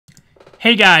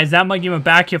Hey guys, I'm Gamer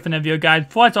back here for another video, guys.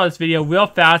 Before I start this video real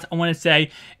fast, I want to say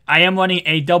I am running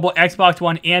a double Xbox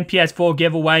One and PS4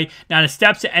 giveaway. Now the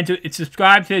steps to enter is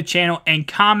subscribe to the channel and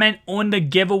comment on the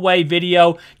giveaway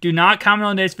video. Do not comment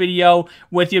on this video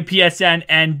with your PSN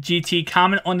and GT.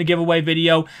 Comment on the giveaway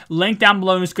video. Link down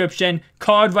below in the description,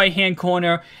 card right hand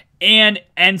corner, and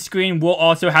end screen will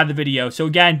also have the video. So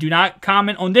again, do not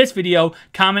comment on this video,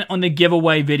 comment on the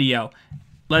giveaway video.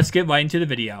 Let's get right into the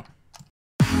video.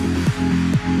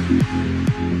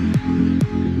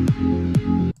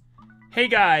 Hey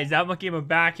guys, I'm Gamer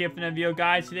back here for another video,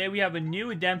 guys. Today we have a new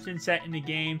redemption set in the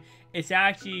game. It's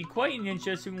actually quite an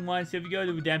interesting one. So if you go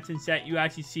to the redemption set, you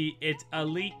actually see it's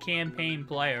Elite Campaign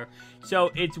Player.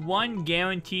 So it's one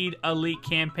guaranteed Elite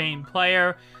Campaign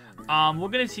Player. We're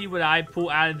going to see what I pull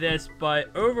out of this,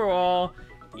 but overall,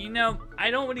 you know,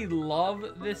 I don't really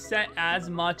love this set as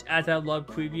much as I love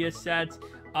previous sets.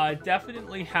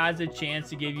 Definitely has a chance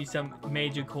to give you some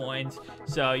major coins.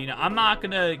 So, you know, I'm not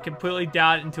going to completely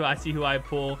doubt it until I see who I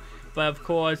pull. But, of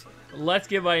course, let's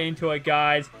get right into it,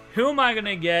 guys. Who am I going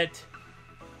to get?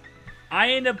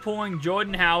 I end up pulling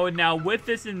Jordan Howard. Now, with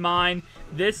this in mind,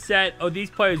 this set, these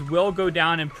players will go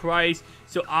down in price.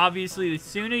 So, obviously, the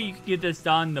sooner you can get this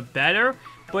done, the better.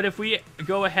 But if we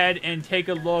go ahead and take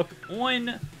a look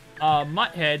on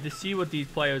Mutthead to see what these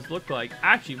players look like.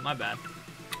 Actually, my bad.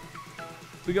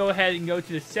 If we go ahead and go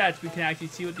to the sets, we can actually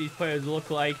see what these players look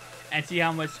like and see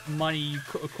how much money,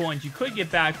 coins you could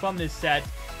get back from this set.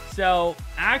 So,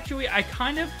 actually, I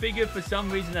kind of figured for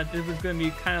some reason that this was going to be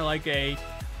kind of like a,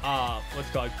 what's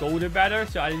called, gold or better.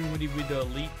 So, I didn't really read the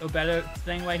elite or better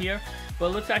thing right here.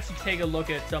 But let's actually take a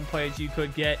look at some players you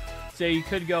could get. So, you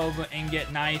could go over and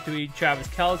get 93 Travis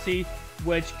Kelce,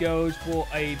 which goes for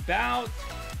about...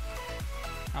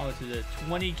 how much is it?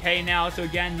 20k now. So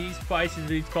again, these prices of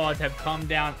these cards have come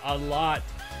down a lot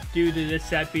due to this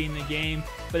set being the game.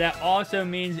 But that also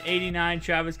means 89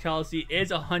 Travis Kelce is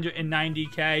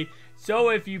 190k.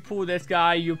 So if you pull this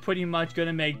guy, you're pretty much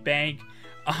gonna make bank.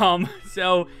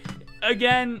 So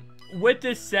again, with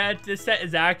this set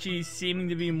is actually seeming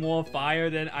to be more fire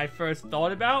than I first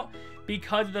thought about,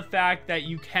 because of the fact that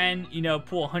you can, you know,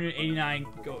 pull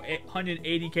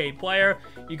 180k player.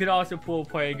 You could also pull a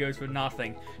player that goes for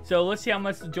nothing. So let's see how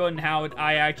much the Jordan Howard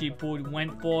I actually pulled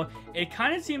went for. It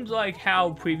kind of seems like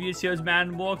how previous year's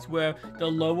Madden works, where the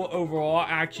lower overall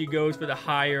actually goes for the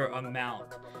higher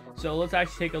amount. So let's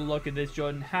actually take a look at this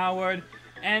Jordan Howard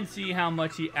and see how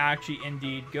much he actually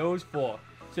indeed goes for.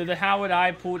 So the Howard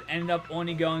I pulled ended up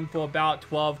only going for about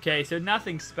 12k, so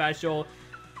nothing special.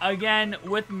 Again,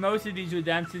 with most of these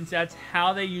redemption sets,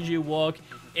 how they usually work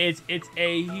is it's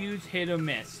a huge hit or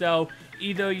miss. So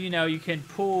either, you know, you can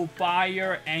pull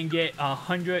fire and get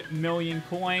 100 million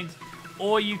coins,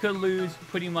 or you could lose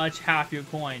pretty much half your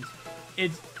coins.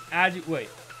 It's as you wait.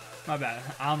 My bad.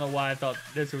 I don't know why I thought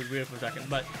this was weird for a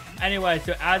second. But anyway,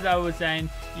 so as I was saying,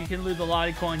 you can lose a lot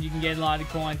of coins, you can get a lot of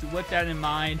coins. With that in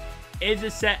mind, is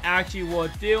the set actually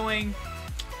worth doing?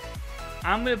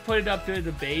 I'm going to put it up to a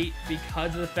debate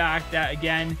because of the fact that,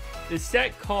 again, the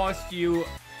set costs you,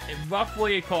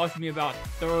 roughly it cost me about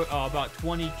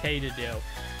 20k to do.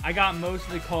 I got most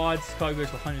of the cards. This card goes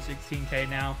for 116k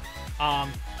now.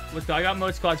 I got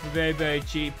most cards for very, very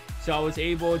cheap. So I was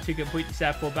able to complete the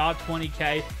set for about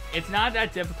 20k. It's not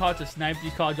that difficult to snipe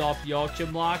these cards off the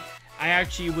auction block. I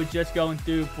actually was just going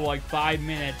through for like 5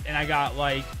 minutes and I got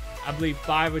like, I believe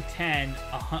 5 or 10,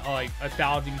 like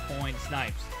 1,000 coin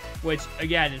snipes. Which,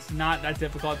 again, it's not that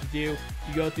difficult to do.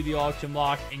 You go through the auction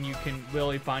block and you can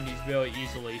really find these very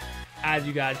easily. As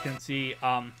you guys can see,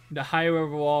 the higher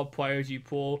overall players you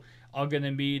pull are going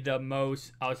to be the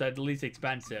most, the least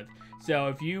expensive. So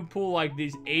if you pull like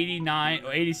these 89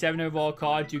 or 87 overall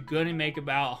cards, you're going to make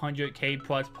about 100k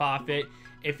plus profit.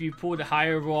 If you pull the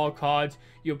higher overall cards,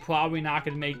 you're probably not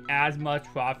going to make as much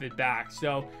profit back.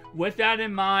 So with that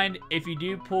in mind, if you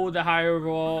do pull the higher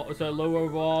overall, or lower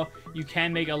overall, you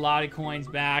can make a lot of coins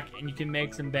back and you can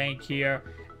make some bank here.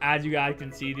 As you guys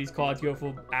can see, these cards go for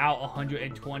about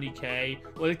 120k.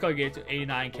 Well, this card gets to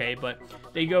 89k, but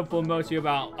they go for mostly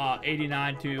about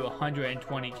 89 to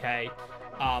 120k.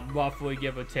 Roughly,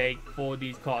 give or take, for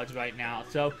these cards right now.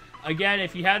 So again,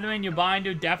 if you have them in your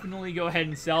binder, definitely go ahead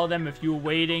and sell them. If you were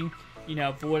waiting, you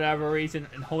know, for whatever reason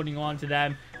and holding on to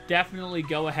them, definitely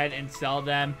go ahead and sell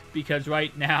them, because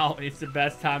right now it's the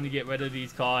best time to get rid of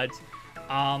these cards.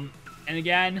 And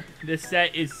again, this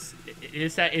set is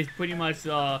pretty much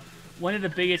one of the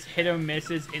biggest hit or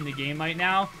misses in the game right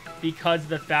now, because of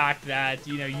the fact that,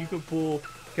 you know, you could pull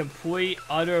complete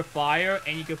utter fire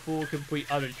and you can pull complete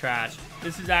utter trash.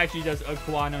 This is actually just a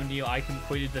Kawhi O'Neal. I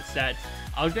completed the set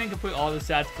I was going to complete all the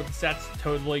sets, but the sets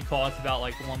totally cost about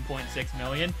like 1.6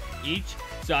 million each.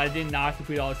 So I did not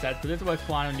complete all the sets, but this is what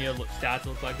Quantum Neo stats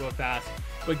look like real fast.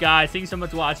 But guys, thank you so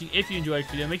much for watching. If you enjoyed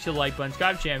this video, make sure to like button,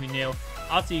 subscribe to the channel if you're new.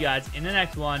 I'll see you guys in the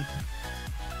next one.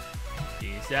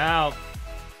 Peace out.